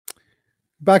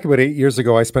Back about 8 years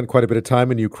ago, I spent quite a bit of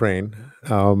time in Ukraine,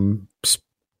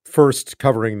 first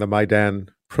covering the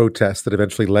Maidan protests that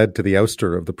eventually led to the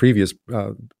ouster of the previous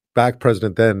back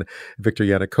president, then Viktor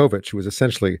Yanukovych, who was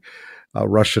essentially a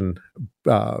Russian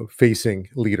facing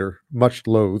leader, much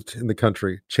loathed in the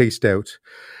country, chased out.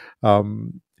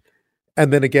 Um,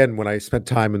 and then again, when I spent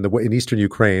time in eastern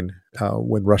Ukraine,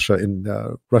 when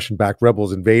Russian-backed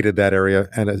rebels invaded that area,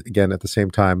 and again at the same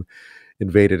time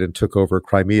invaded and took over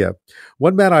Crimea.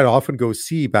 One man I'd often go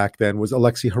see back then was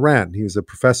Oleksiy Haran. He was a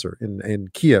professor in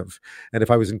Kiev. And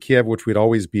if I was in Kiev, which we'd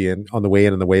always be on the way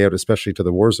in and the way out, especially to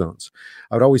the war zones,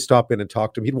 I would always stop in and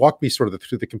talk to him. He'd walk me sort of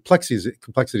through the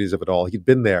complexities of it all. He'd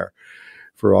been there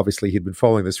he'd been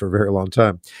following this for a very long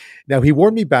time. Now, he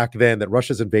warned me back then that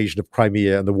Russia's invasion of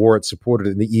Crimea and the war it supported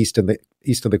in the east and the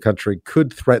east of the country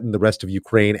could threaten the rest of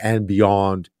Ukraine and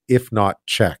beyond, if not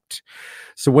checked.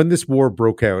 So when this war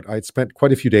broke out, I'd spent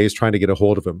quite a few days trying to get a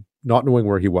hold of him, not knowing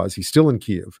where he was. He's still in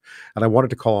Kyiv, and I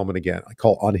wanted to call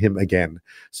on him again.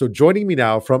 So joining me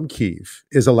now from Kyiv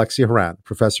is Oleksiy Haran,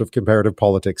 professor of comparative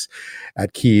politics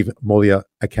at Kyiv-Mohyla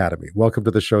Academy. Welcome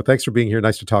to the show. Thanks for being here.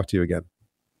 Nice to talk to you again.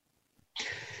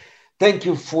 Thank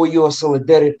you for your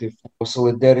solidarity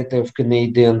of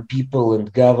Canadian people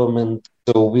and government.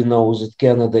 So we know that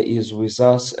Canada is with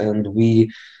us, and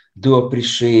we do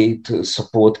appreciate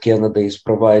support Canada is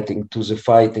providing to the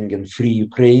fighting and free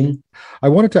Ukraine. I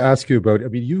wanted to ask you about,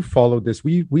 you followed this.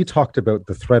 We talked about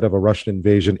the threat of a Russian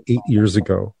invasion 8 years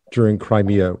ago during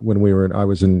Crimea when I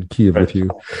was in Kyiv with you.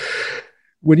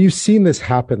 When you've seen this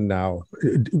happen now,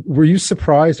 were you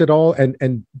surprised at all?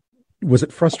 And was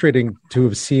it frustrating to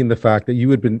have seen the fact that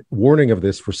you had been warning of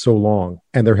this for so long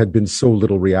and there had been so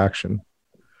little reaction?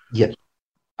 Yes.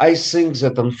 I think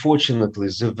that unfortunately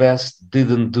the West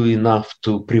didn't do enough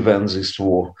to prevent this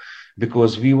war,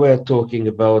 because we were talking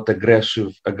about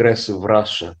aggressive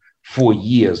Russia for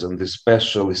years, and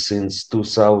especially since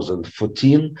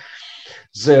 2014.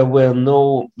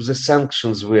 The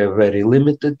sanctions were very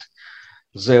limited.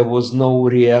 There was no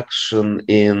reaction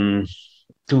in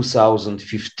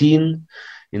 2015.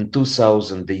 In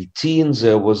 2018,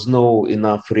 there was no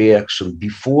enough reaction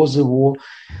before the war.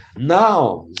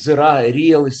 Now, there are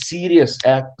really serious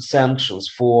sanctions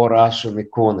for Russian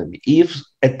economy. If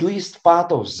at least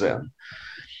part of them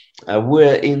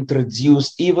were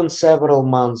introduced even several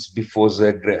months before the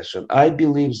aggression, I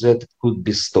believe that it could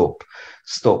be stopped.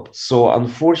 So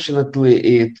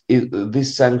unfortunately,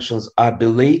 these sanctions are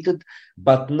belated,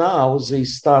 but now they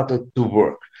started to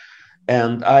work.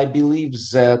 And I believe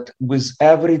that with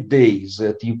every day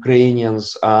that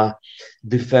Ukrainians are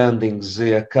defending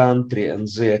their country and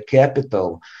their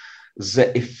capital,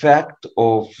 the effect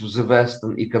of the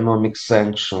Western economic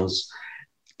sanctions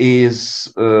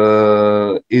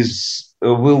will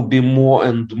be more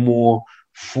and more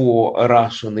for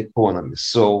Russian economy.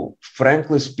 So,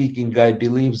 frankly speaking, I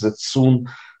believe that soon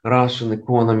Russian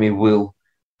economy will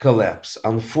collapse.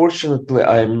 Unfortunately,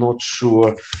 I am not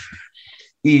sure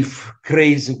if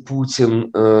crazy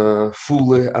Putin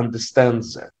fully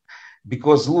understands that.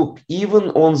 Because look,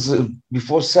 even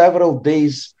before several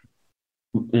days,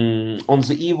 on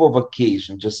the eve of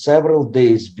occasion, just several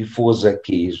days before the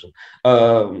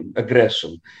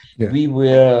aggression, yeah, we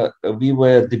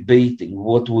were debating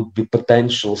what would be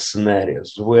potential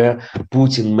scenarios where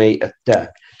Putin may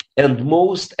attack. And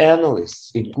most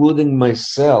analysts, including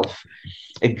myself,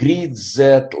 agreed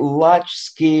that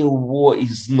large-scale war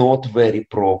is not very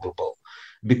probable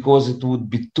because it would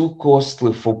be too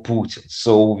costly for Putin.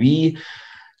 So we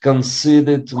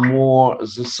considered more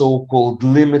the so-called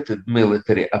limited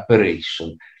military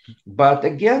operation. But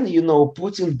again,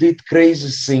 Putin did crazy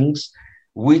things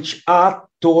which are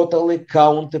totally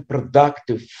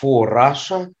counterproductive for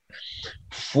Russia,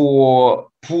 for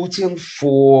Putin,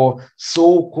 for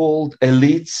so-called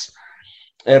elites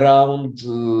around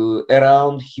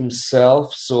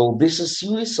himself. So this is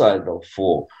suicidal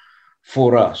for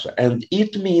Russia. And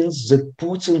it means that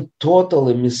Putin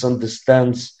totally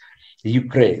misunderstands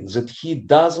Ukraine, that he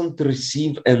doesn't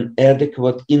receive an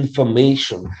adequate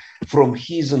information from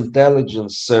his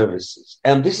intelligence services.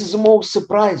 And this is the most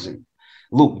surprising.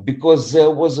 Look, because there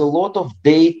was a lot of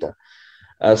data,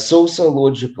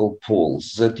 sociological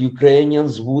polls, that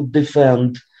Ukrainians would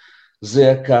defend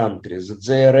their countries, that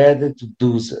they are ready to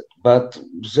do that, but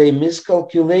they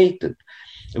miscalculated.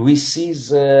 We see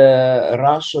the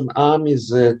Russian army,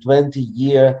 the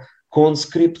 20-year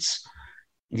conscripts,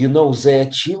 their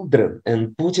children,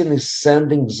 and Putin is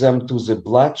sending them to the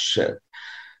bloodshed.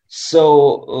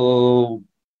 So,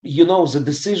 the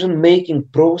decision-making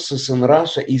process in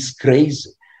Russia is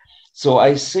crazy. So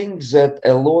I think that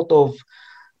a lot of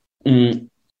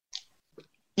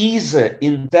either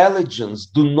intelligence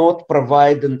do not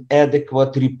provide an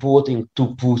adequate reporting to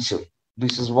Putin.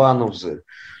 This is one of the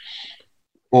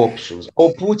options. Or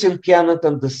Putin cannot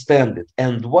understand it.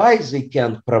 And why they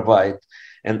can't provide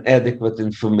an adequate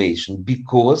information?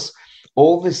 Because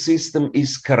all the system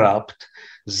is corrupt.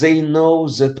 They know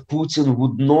that Putin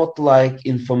would not like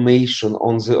information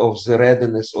of the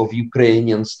readiness of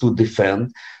Ukrainians to defend,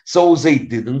 so they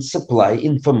didn't supply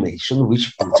information which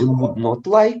Putin would not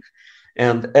like.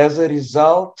 And as a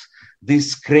result, these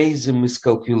crazy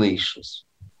miscalculations.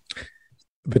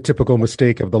 The typical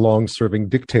mistake of the long-serving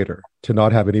dictator, to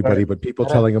not have anybody but people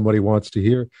telling him what he wants to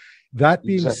hear. That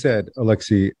being said,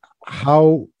 Oleksiy, how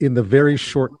in the very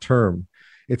short term,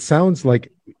 it sounds like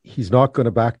he's not going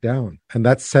to back down, and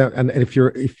that's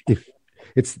if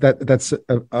it's that's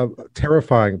a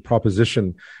terrifying proposition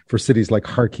for cities like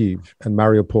Kharkiv and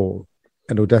Mariupol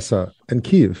and Odessa and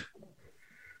Kyiv.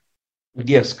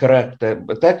 Yes, correct.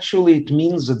 But actually, it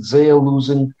means that they are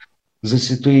losing the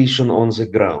situation on the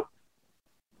ground.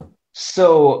 So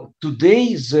today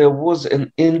there was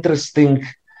an interesting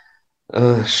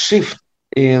shift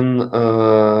in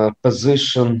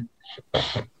position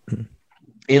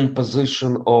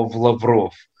of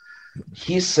Lavrov.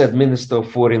 He said, Minister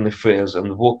of Foreign Affairs and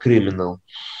war criminal.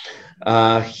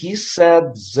 He said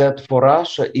that for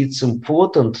Russia it's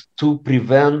important to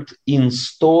prevent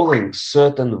installing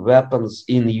certain weapons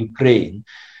in Ukraine,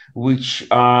 which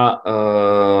are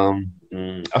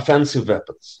offensive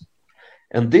weapons.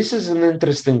 And this is an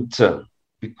interesting term,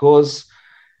 because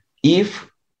if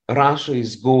Russia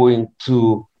is going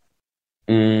to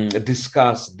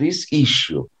discuss this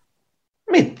issue,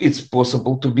 it's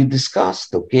possible to be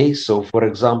discussed, okay? So, for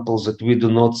example, that we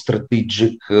do not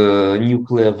strategic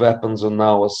nuclear weapons on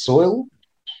our soil,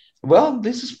 well,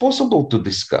 this is possible to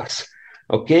discuss,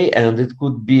 okay? And it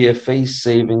could be a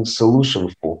face-saving solution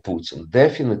for Putin,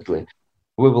 definitely.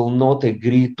 We will not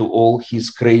agree to all his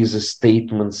crazy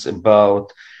statements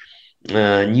about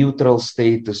neutral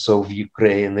status of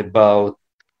Ukraine, about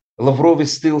Lavrov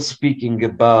is still speaking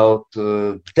about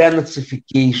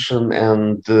denazification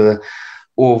and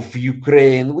of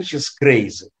Ukraine, which is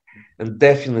crazy. And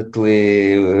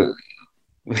definitely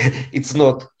it's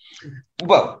not,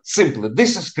 well, simply,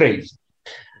 this is crazy.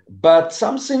 But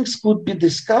some things could be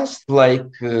discussed,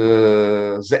 like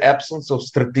the absence of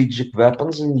strategic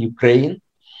weapons in Ukraine,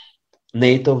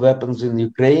 NATO weapons in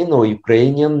Ukraine, or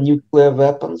Ukrainian nuclear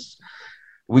weapons,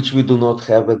 which we do not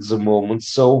have at the moment.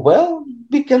 So, well,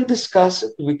 we can discuss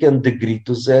it, we can agree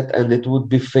to that, and it would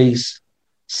be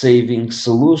face-saving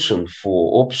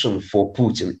option for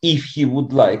Putin, if he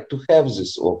would like to have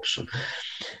this option.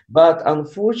 But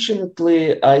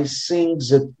unfortunately, I think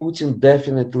that Putin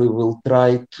definitely will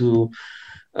try to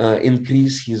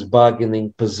increase his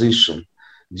bargaining position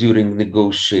during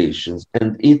negotiations.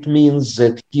 And it means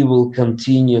that he will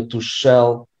continue to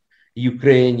shell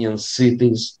Ukrainian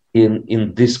cities in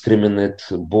indiscriminate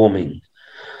bombing.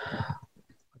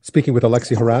 Speaking with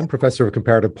Oleksiy Haran, professor of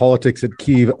comparative politics at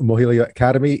Kyiv-Mohyla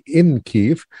Academy in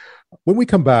Kyiv. When we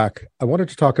come back, I wanted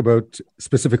to talk about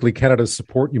specifically Canada's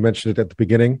support. You mentioned it at the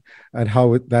beginning and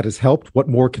how that has helped, what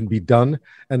more can be done.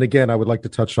 And again, I would like to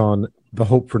touch on the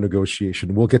hope for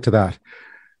negotiation. We'll get to that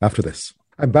after this.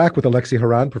 I'm back with Oleksiy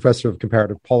Haran, professor of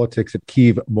comparative politics at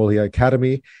Kyiv-Mohyla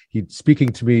Academy. He's speaking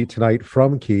to me tonight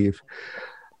from Kyiv.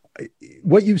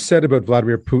 What you said about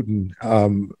Vladimir Putin,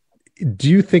 do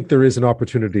you think there is an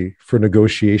opportunity for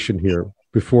negotiation here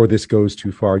before this goes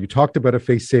too far? You talked about a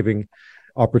face-saving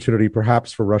opportunity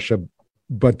perhaps for Russia,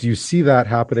 but do you see that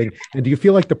happening? And do you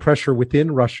feel like the pressure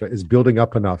within Russia is building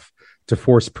up enough to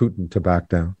force Putin to back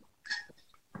down?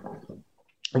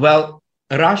 Well,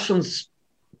 Russians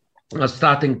are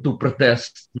starting to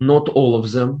protest, not all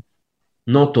of them,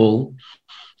 not all.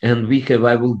 And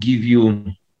I will give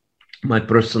you my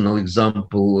personal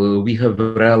example. We have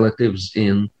relatives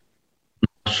in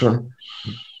Russia.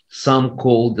 Some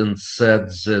called and said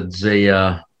that they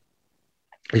are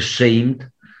ashamed.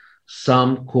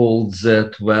 Some called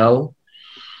that, well,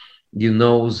 you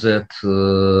know, that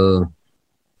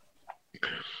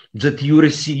you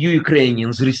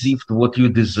Ukrainians received what you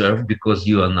deserve because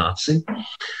you are Nazi.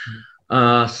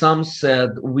 Some said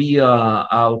we are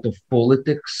out of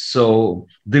politics, so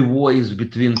the war is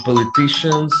between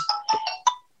politicians.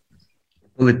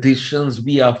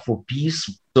 We are for peace,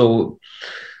 so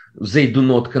they do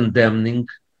not condemning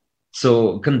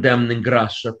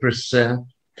Russia per se.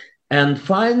 And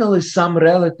finally, some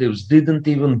relatives didn't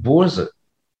even bother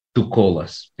to call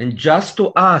us and just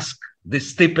to ask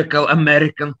this typical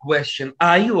American question,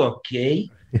 are you okay?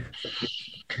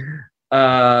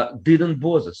 Didn't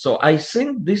bother. So I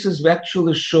think this is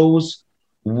actually shows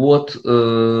what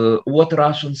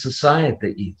Russian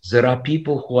society is. There are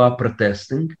people who are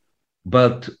protesting,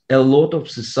 but a lot of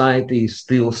society is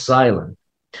still silent.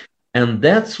 And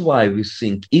that's why we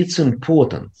think it's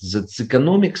important that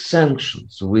economic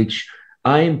sanctions, which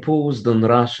are imposed on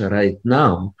Russia right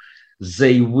now,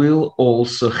 they will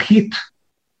also hit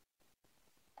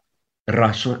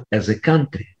Russia as a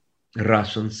country,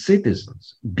 Russian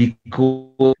citizens,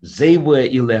 because they were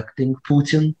electing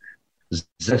Putin.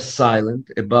 They're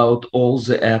silent about all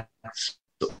the acts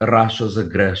of Russia's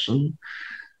aggression,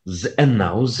 and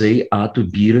now they are to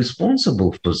be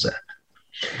responsible for that.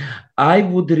 I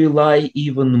would rely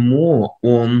even more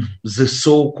on the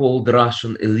so-called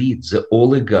Russian elite, the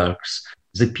oligarchs,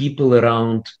 the people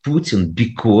around Putin,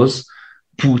 because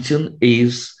Putin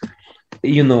is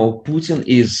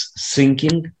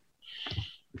sinking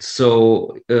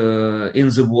in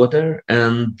the water,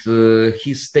 and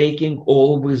he's taking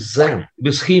all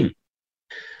with him.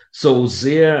 So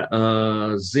their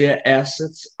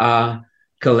assets are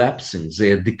collapsing,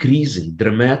 they're decreasing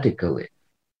dramatically.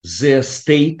 Their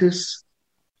status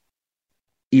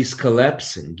is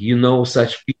collapsing.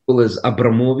 Such people as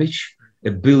Abramovich,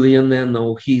 a billionaire,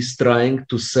 now he's trying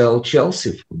to sell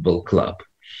Chelsea Football Club.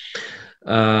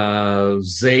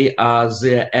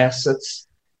 Their assets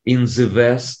in the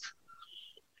West.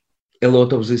 A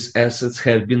lot of these assets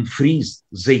have been frozen.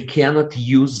 They cannot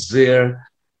use their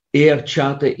air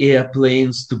charter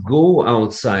airplanes to go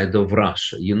outside of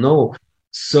Russia,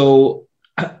 So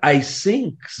I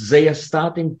think they are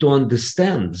starting to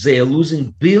understand they are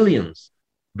losing billions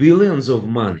of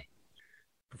money.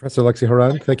 Professor Oleksiy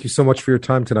Haran, thank you so much for your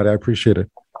time tonight. I appreciate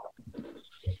it.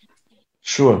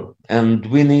 Sure. And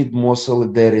we need more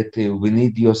solidarity. We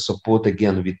need your support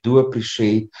again. We do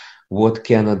appreciate what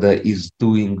Canada is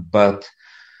doing, but,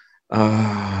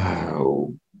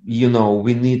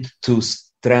 we need to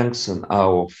strengthen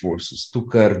our forces, to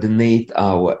coordinate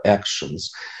our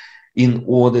actions in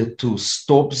order to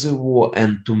stop the war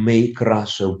and to make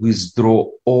Russia withdraw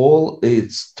all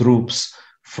its troops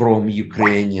from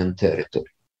Ukrainian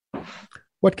territory.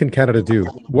 What can Canada do?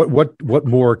 What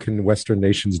more can Western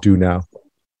nations do now?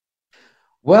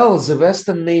 Well, the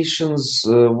Western nations,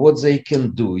 what they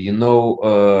can do,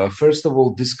 first of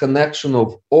all, disconnection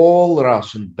of all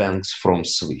Russian banks from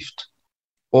SWIFT,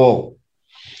 all.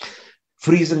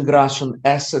 Freezing Russian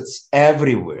assets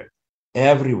everywhere.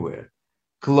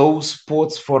 Close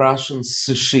ports for Russian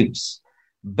ships.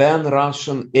 Ban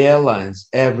Russian airlines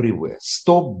everywhere.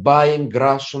 Stop buying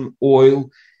Russian oil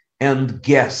and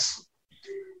gas.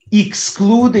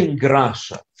 Excluding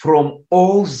Russia from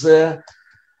all the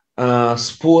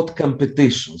sport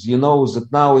competitions. You know that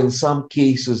now in some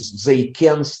cases they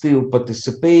can still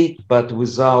participate, but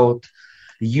without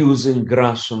using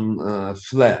Russian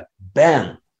flag.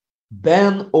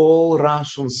 Ban all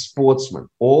Russian sportsmen,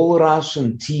 all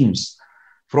Russian teams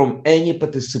from any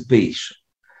participation.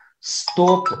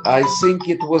 Stop. I think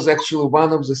it was actually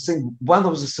one of the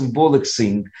symbolic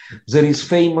things. There is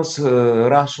famous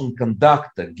Russian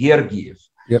conductor, Gergiev,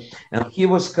 yep. And he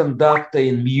was conductor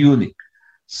in Munich.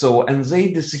 So, and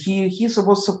he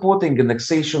was supporting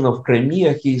annexation of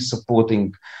Crimea. He's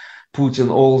supporting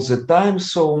Putin all the time.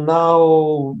 So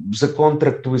now the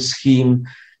contract with him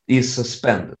is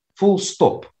suspended. Full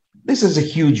stop. This is a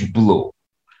huge blow.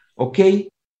 Okay?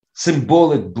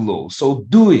 Symbolic blow. So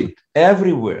do it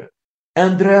everywhere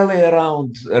and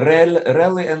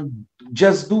rally and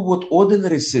just do what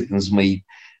ordinary citizens may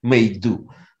do.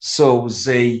 So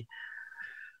they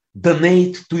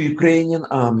donate to Ukrainian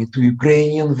army, to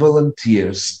Ukrainian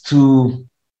volunteers, to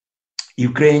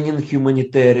Ukrainian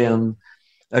humanitarian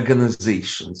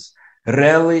organizations,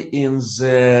 rally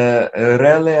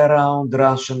around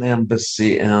Russian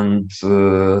embassy and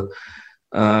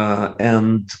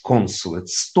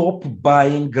consulates. Stop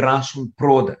buying Russian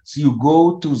products. You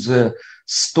go to the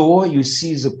store, you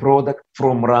see the product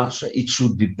from Russia, it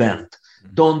should be banned.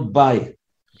 Don't buy it.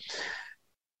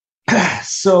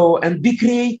 So, and be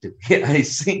creative. I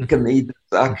think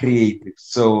Canadians are creative.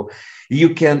 So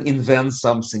you can invent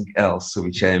something else,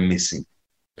 which I am missing.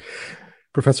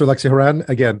 Professor Oleksiy Haran,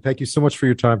 again, thank you so much for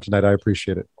your time tonight. I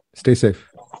appreciate it. Stay safe.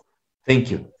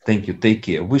 Thank you. Thank you. Take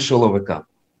care. We shall overcome.